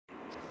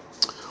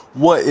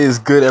What is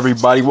good,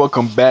 everybody?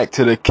 Welcome back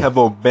to the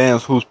Kevo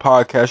Bams Who's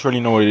podcast. You already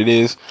know what it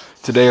is.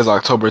 Today is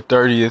October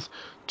 30th,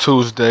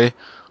 Tuesday.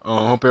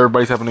 Hope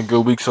everybody's having a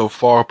good week so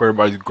far. Hope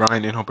everybody's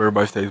grinding. Hope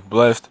everybody stays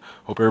blessed.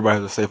 Hope everybody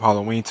has a safe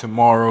Halloween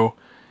tomorrow.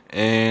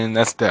 And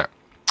that's that.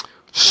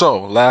 So,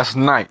 last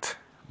night,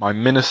 my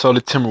Minnesota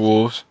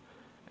Timberwolves,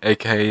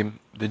 aka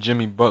the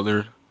Jimmy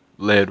Butler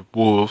led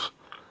Wolves,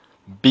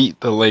 beat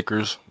the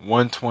Lakers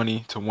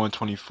 120 to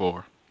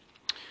 124.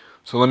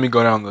 So let me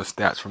go down the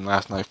stats from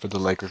last night for the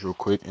Lakers real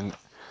quick. And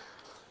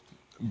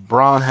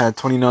Braun had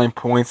 29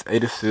 points,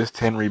 8 assists,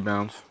 10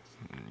 rebounds.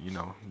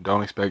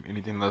 Don't expect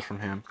anything less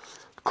from him.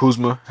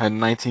 Kuzma had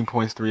 19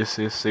 points, 3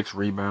 assists, 6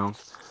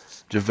 rebounds.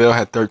 JaVale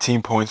had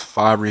 13 points,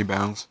 5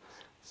 rebounds.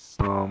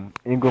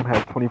 Ingram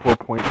had 24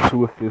 points,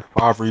 2 assists,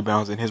 5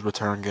 rebounds in his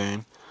return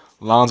game.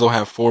 Lonzo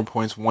had 4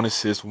 points, 1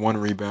 assist, 1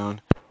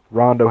 rebound.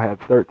 Rondo had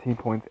 13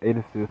 points, 8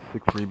 assists,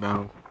 6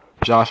 rebounds.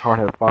 Josh Hart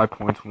had 5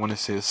 points, 1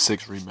 assist,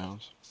 6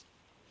 rebounds.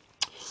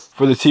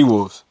 For the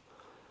T-Wolves,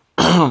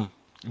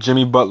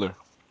 Jimmy Butler,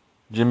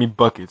 Jimmy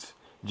Buckets.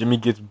 Jimmy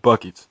gets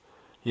buckets.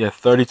 He had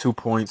 32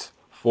 points,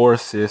 4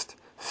 assists,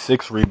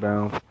 6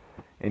 rebounds,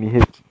 and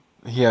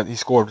he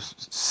scored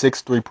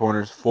 6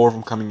 3-pointers, 4 of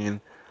them coming in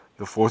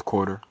the fourth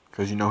quarter,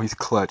 because he's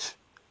clutch.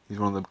 He's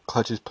one of the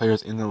clutchest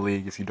players in the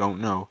league. If you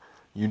don't know,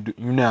 you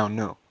now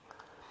know.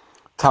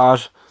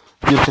 Taj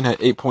Gibson had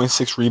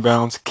 8.6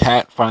 rebounds.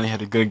 Cat finally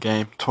had a good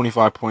game,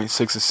 25 points,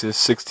 6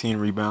 assists, 16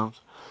 rebounds.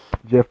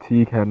 Jeff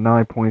Teague had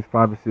 9 points,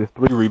 5 assists,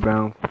 3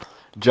 rebounds.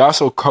 Josh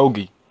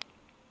Okogie,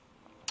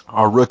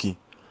 our rookie,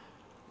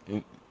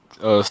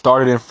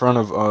 started in front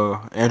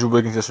of Andrew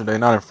Wiggins yesterday.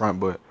 Not in front,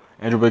 but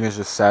Andrew Wiggins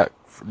just sat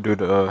due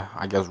to,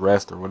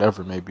 rest or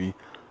whatever it may be.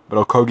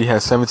 But Okogie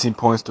had 17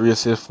 points, 3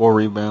 assists, 4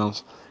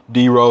 rebounds.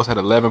 D Rose had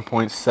 11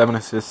 points, 7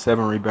 assists,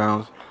 7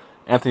 rebounds.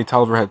 Anthony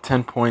Tolliver had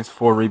 10 points,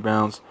 4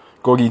 rebounds.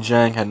 Gorgie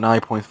Jang had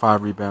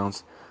 9.5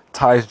 rebounds.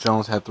 Tyus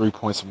Jones had 3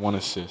 points and 1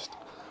 assist.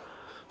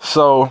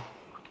 So,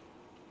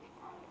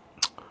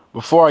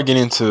 before I get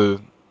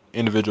into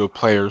individual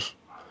players,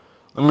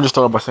 let me just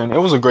start by saying it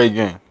was a great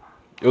game.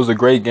 It was a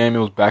great game. It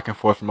was back and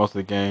forth for most of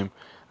the game.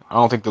 I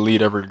don't think the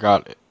lead ever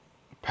got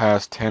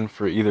past 10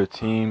 for either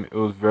team. It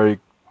was a very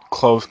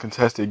close,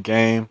 contested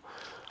game.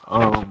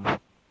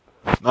 Not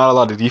a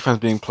lot of defense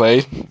being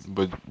played,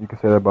 but you can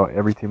say that about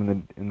every team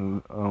in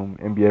the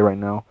NBA right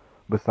now,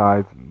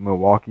 besides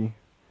Milwaukee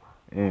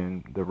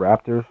and the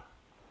Raptors.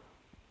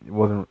 It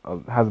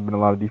hasn't been a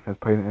lot of defense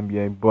played in the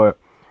NBA, but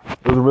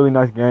it was a really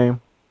nice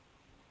game.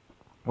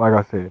 Like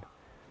I said,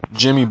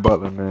 Jimmy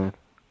Butler, man.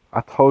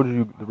 I told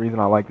you the reason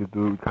I like this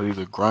dude because he's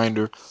a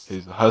grinder,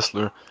 he's a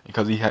hustler,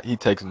 because he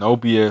takes no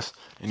BS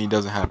and he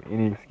doesn't have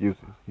any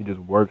excuses. He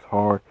just works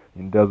hard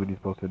and does what he's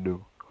supposed to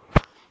do.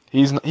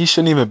 He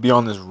shouldn't even be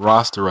on this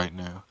roster right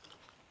now,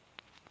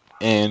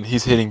 and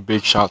he's hitting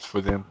big shots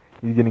for them.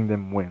 He's getting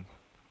them wins.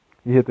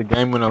 He hit the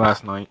game winner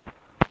last night.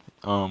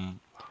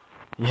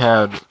 He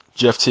had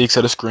Jeff Teague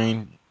set a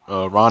screen.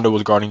 Rondo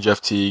was guarding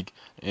Jeff Teague,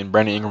 and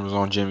Brandon Ingram was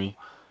on Jimmy.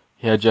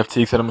 He had Jeff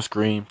Teague set him a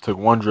screen, took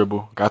one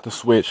dribble, got the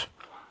switch,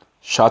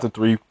 shot the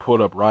 3, pulled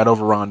up right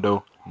over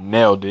Rondo,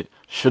 nailed it.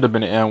 Should have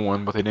been an and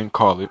 1, but they didn't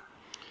call it.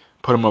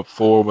 Put him up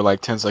 4 with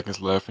like 10 seconds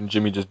left, and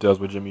Jimmy just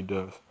does what Jimmy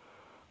does.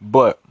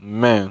 But,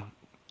 man,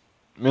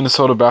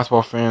 Minnesota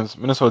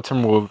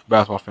Timberwolves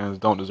basketball fans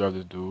don't deserve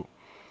this dude,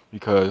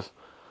 because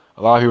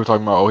a lot of people are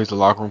talking about, oh, he's the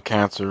locker room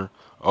cancer,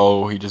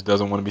 oh, he just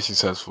doesn't want to be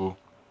successful.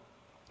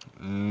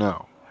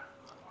 No,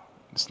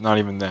 it's not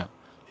even that.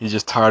 He's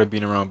just tired of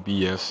being around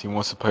BS. He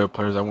wants to play with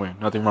players that win.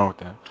 Nothing wrong with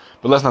that.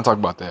 But let's not talk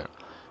about that.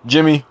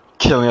 Jimmy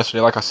killing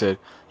yesterday. Like I said,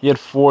 he had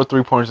 4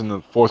 3-pointers in the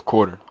fourth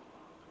quarter.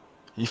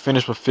 He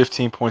finished with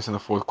 15 points in the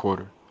fourth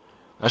quarter.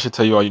 That should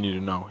tell you all you need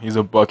to know. He's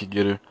a bucket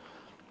getter.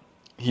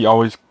 He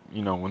always,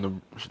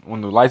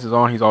 when the lights is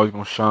on, he's always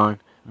gonna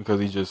shine because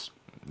he's just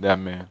that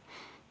man.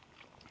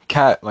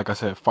 Cat, like I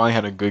said, finally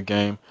had a good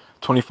game.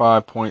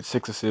 25 points,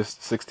 6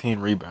 assists, 16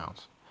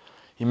 rebounds.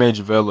 He made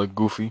JaVale look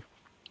goofy,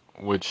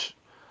 which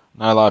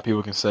not a lot of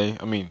people can say.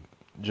 I mean,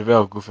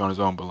 JaVale goofy on his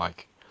own, but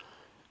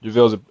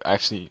JaVale's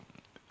actually,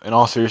 in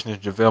all seriousness,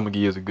 JaVale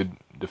McGee is a good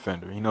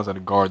defender. He knows how to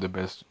guard the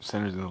best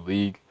centers in the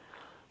league,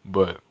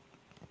 but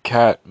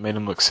Cat made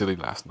him look silly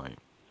last night.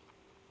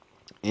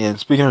 And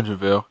speaking of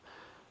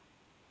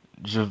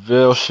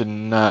JaVale should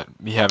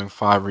not be having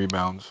 5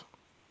 rebounds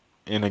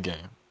in a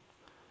game.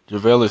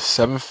 JaVale is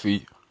 7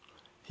 feet.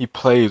 He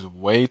plays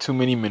way too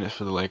many minutes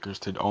for the Lakers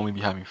to only be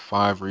having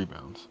 5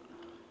 rebounds.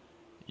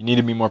 You need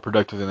to be more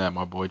productive than that,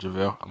 my boy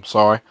JaVale. I'm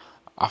sorry.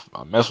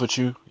 I mess with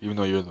you, even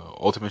though you're the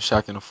ultimate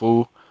Shaq and a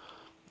fool.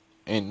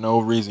 Ain't no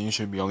reason you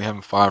should be only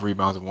having 5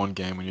 rebounds in one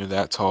game when you're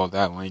that tall,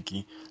 that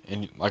lanky.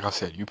 And like I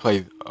said, you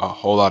play a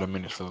whole lot of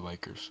minutes for the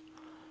Lakers.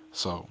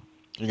 So,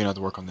 you're going to have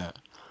to work on that.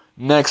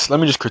 Next, let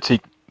me just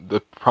critique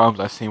the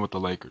problems I've seen with the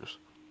Lakers.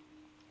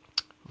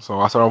 So,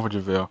 I start off with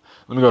JaVale.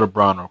 Let me go to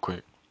Bron real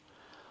quick.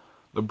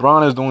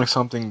 LeBron is doing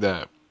something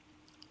that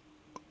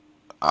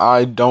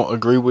I don't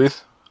agree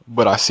with,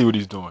 but I see what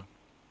he's doing.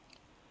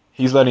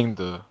 He's letting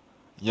the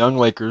young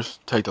Lakers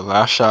take the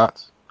last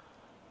shots,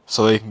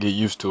 so they can get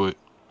used to it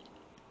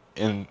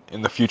in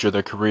the future of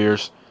their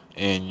careers,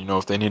 and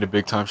if they need a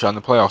big time shot in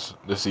the playoffs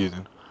this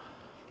season.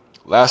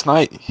 Last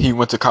night he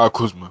went to Kyle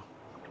Kuzma.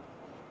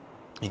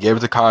 He gave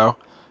it to Kyle.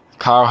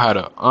 Kyle had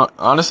a, I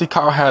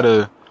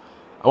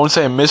wouldn't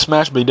say a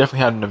mismatch, but he definitely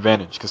had an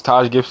advantage because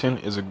Taj Gibson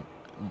is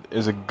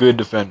a good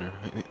defender.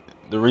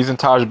 The reason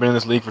Taj has been in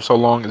this league for so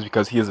long is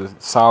because he is a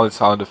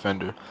solid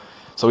defender.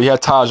 So he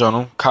had Taj on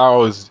him.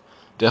 Kyle is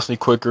definitely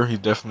quicker. He's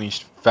definitely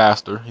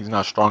faster. He's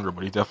not stronger,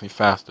 but he's definitely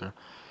faster.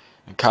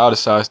 And Kyle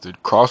decides to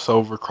cross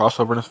over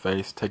in his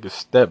face, take a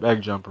step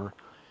back jumper,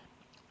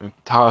 and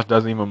Taj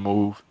doesn't even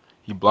move.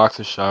 He blocks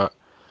his shot.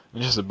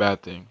 It's just a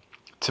bad thing.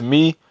 To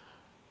me,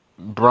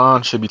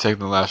 Bron should be taking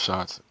the last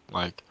shots.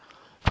 Like,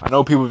 I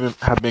know people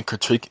have been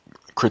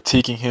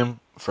critiquing him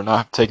for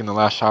not taking the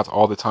last shots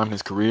all the time in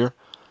his career,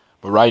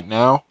 but right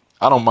now,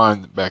 I don't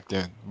mind back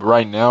then. But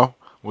right now,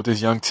 with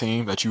this young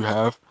team that you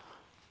have,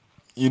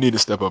 you need to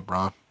step up,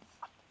 Bron.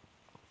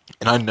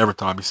 And I never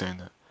thought I'd be saying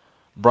that.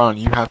 Bron,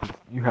 you have to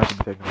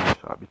be taking the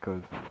last shot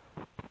because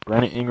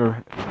Brandon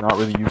Ingram is not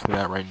really used to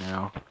that right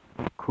now.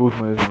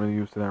 Kuzma isn't really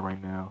used to that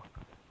right now.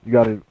 You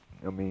gotta,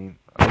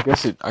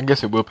 I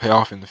guess it will pay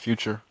off in the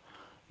future.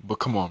 But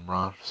come on,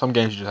 Bron. Some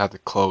games you just have to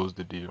close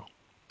the deal.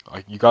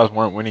 Like, you guys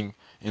weren't winning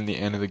in the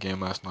end of the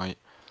game last night.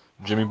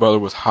 Jimmy Butler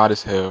was hot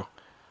as hell.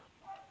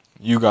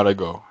 You gotta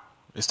go.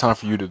 It's time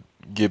for you to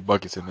get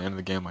buckets in the end of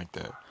the game like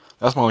that.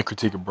 That's my only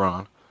critique of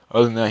Bron.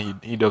 Other than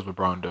that, he does what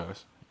Bron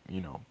does.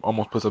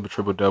 Almost puts up a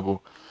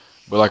triple-double.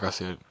 But like I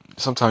said,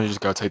 sometimes you just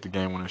gotta take the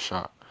game-winning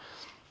shot.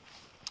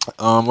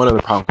 What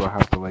other problems do I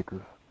have with the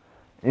Lakers?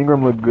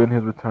 Ingram looked good in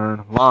his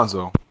return.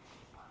 Lonzo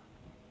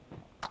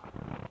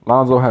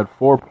had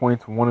 4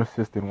 points, 1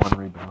 assist, and 1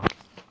 rebound.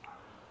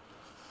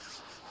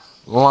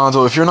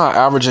 Lonzo, if you're not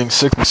averaging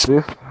 6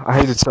 assists, I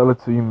hate to tell it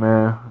to you,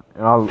 man.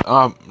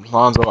 And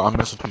Lonzo, I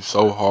mess with you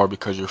so hard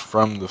because you're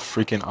from the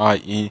freaking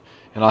IE,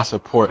 and I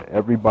support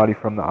everybody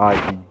from the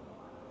IE.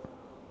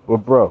 But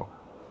bro,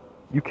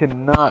 you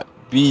cannot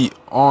be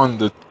on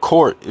the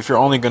court if you're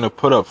only gonna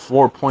put up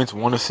 4 points,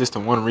 1 assist,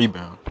 and 1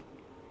 rebound.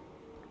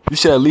 You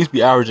should at least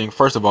be averaging,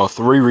 first of all,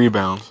 3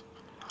 rebounds.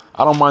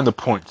 I don't mind the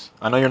points.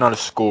 I know you're not a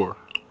scorer.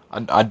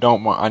 I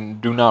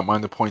do not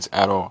mind the points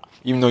at all.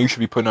 Even though you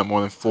should be putting up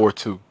more than 4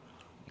 too.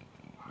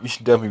 You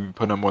should definitely be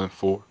putting up more than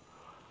 4.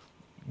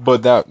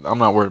 But I'm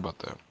not worried about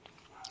that.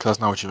 Because that's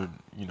not what you're,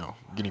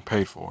 getting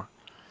paid for.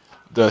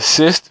 The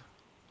assist,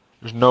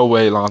 there's no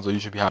way, Lonzo, you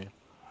should be happy.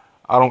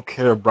 I don't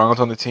care if Brown's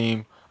on the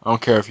team. I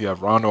don't care if you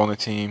have Rondo on the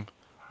team.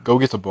 Go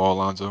get the ball,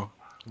 Lonzo.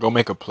 Go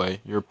make a play.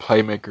 You're a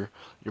playmaker.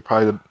 You're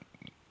probably the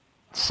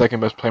second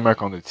best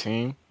playmaker on the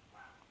team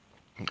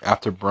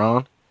after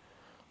Brown.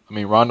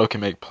 Rondo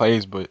can make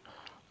plays, but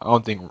I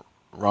don't think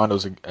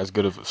Rondo's as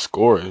good of a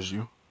scorer as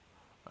you.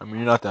 You're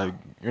not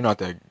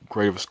that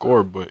great of a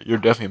scorer, but you're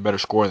definitely a better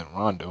scorer than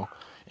Rondo.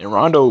 And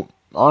Rondo,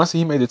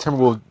 honestly, he made the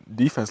Timberwolves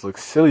defense look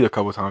silly a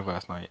couple times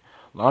last night.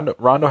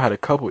 Rondo had a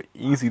couple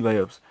easy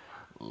layups.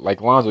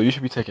 Like, Lonzo, you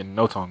should be taking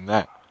notes on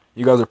that.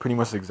 You guys are pretty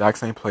much the exact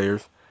same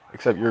players,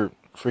 except you're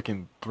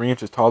freaking 3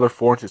 inches taller,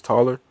 4 inches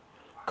taller.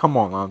 Come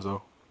on,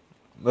 Lonzo.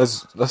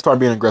 Let's start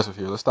being aggressive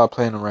here. Let's stop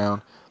playing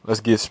around.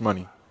 Let's get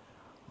money.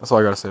 That's all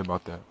I gotta say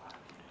about that.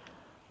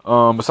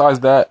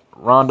 Besides that,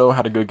 Rondo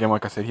had a good game.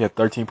 Like I said, he had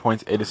 13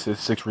 points, 8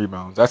 assists, 6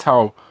 rebounds. That's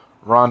how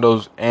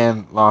Rondo's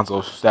and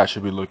Lonzo's stats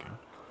should be looking.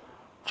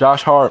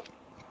 Josh Hart,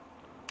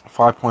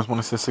 5 points, 1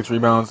 assist, 6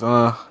 rebounds.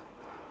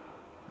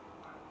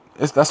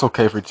 That's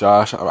okay for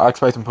Josh. I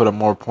expect him to put up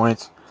more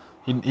points.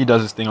 He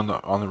does his thing on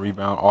the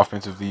rebound,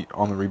 offensively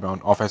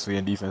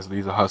and defensively.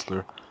 He's a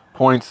hustler.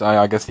 Points,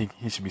 I guess he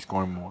should be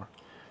scoring more.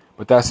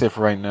 But that's it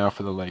for right now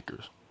for the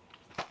Lakers.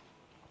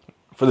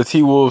 For the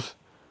T-Wolves,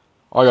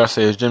 all I gotta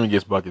say is Jimmy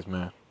gets buckets,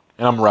 man.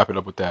 And I'm gonna wrap it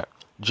up with that.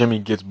 Jimmy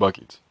gets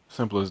buckets.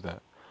 Simple as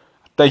that.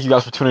 Thank you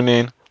guys for tuning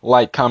in.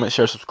 Like, comment,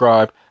 share,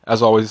 subscribe.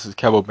 As always, this is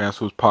Kevo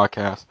Bansu's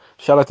podcast.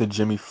 Shout out to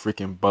Jimmy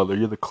freaking Butler.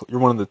 You're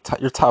one of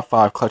your top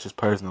 5 clutchest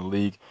players in the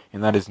league,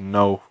 and that is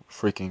no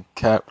freaking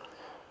cap.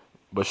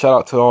 But shout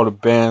out to all the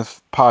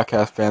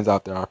podcast fans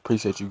out there. I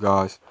appreciate you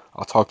guys.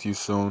 I'll talk to you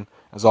soon.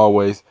 As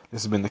always,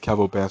 this has been the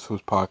Kevo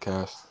Bansu's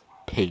podcast.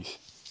 Peace.